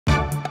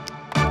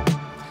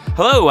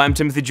Hello, I'm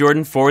Timothy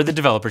Jordan for The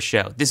Developer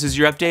Show. This is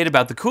your update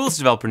about the coolest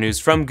developer news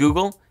from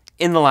Google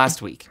in the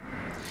last week.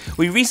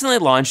 We recently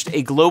launched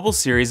a global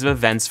series of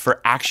events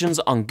for Actions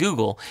on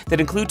Google that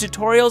include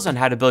tutorials on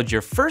how to build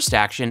your first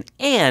action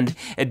and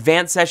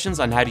advanced sessions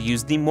on how to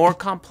use the more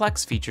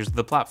complex features of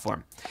the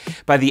platform.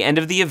 By the end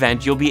of the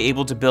event, you'll be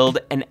able to build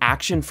an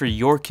action for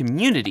your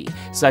community,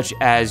 such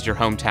as your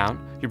hometown,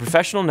 your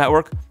professional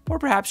network, or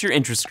perhaps your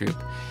interest group.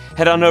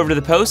 Head on over to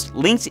the post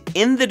linked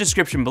in the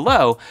description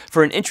below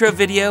for an intro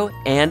video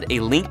and a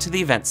link to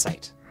the event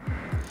site.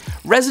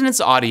 Resonance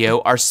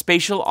Audio, our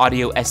spatial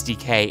audio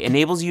SDK,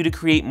 enables you to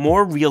create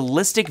more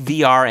realistic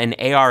VR and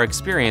AR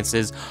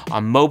experiences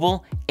on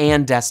mobile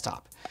and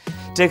desktop.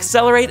 To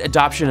accelerate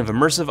adoption of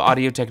immersive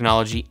audio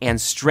technology and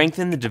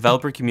strengthen the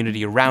developer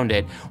community around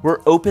it,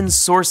 we're open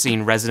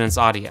sourcing Resonance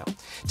Audio.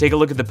 Take a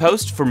look at the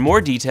post for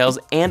more details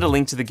and a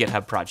link to the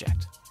GitHub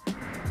project.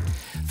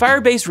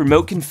 Firebase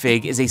Remote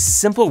Config is a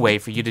simple way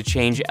for you to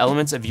change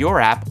elements of your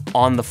app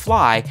on the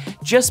fly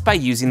just by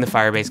using the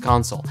Firebase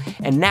console.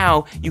 And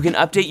now you can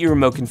update your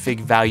remote config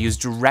values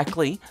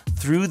directly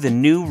through the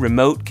new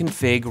Remote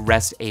Config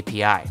REST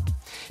API.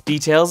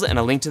 Details and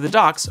a link to the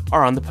docs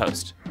are on the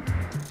post.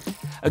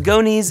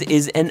 Agonies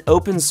is an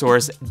open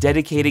source,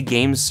 dedicated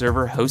game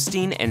server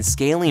hosting and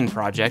scaling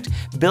project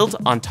built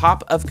on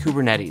top of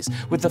Kubernetes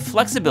with the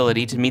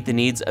flexibility to meet the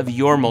needs of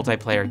your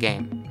multiplayer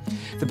game.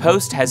 The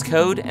post has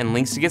code and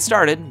links to get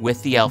started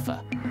with the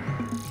alpha.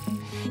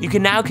 You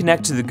can now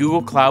connect to the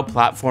Google Cloud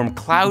Platform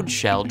Cloud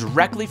Shell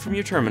directly from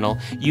your terminal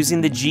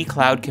using the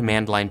G-Cloud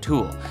command line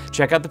tool.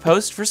 Check out the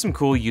post for some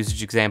cool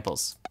usage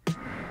examples.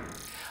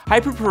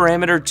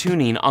 Hyperparameter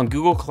tuning on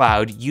Google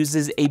Cloud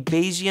uses a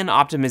Bayesian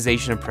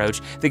optimization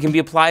approach that can be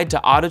applied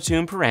to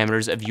auto-tune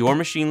parameters of your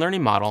machine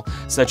learning model,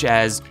 such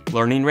as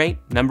learning rate,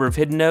 number of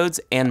hidden nodes,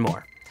 and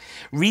more.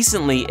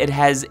 Recently, it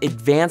has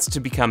advanced to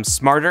become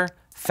smarter,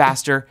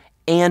 faster,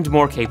 and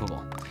more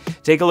capable.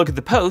 Take a look at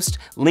the post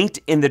linked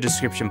in the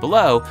description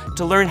below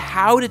to learn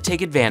how to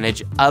take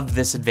advantage of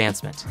this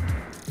advancement.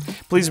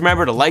 Please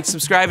remember to like,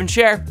 subscribe, and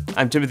share.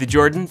 I'm Timothy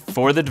Jordan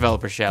for The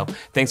Developer Show.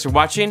 Thanks for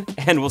watching,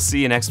 and we'll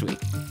see you next week.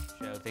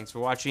 Thanks for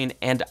watching,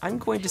 and I'm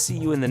going to see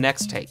you in the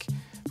next take,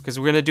 because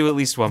we're going to do at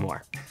least one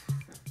more.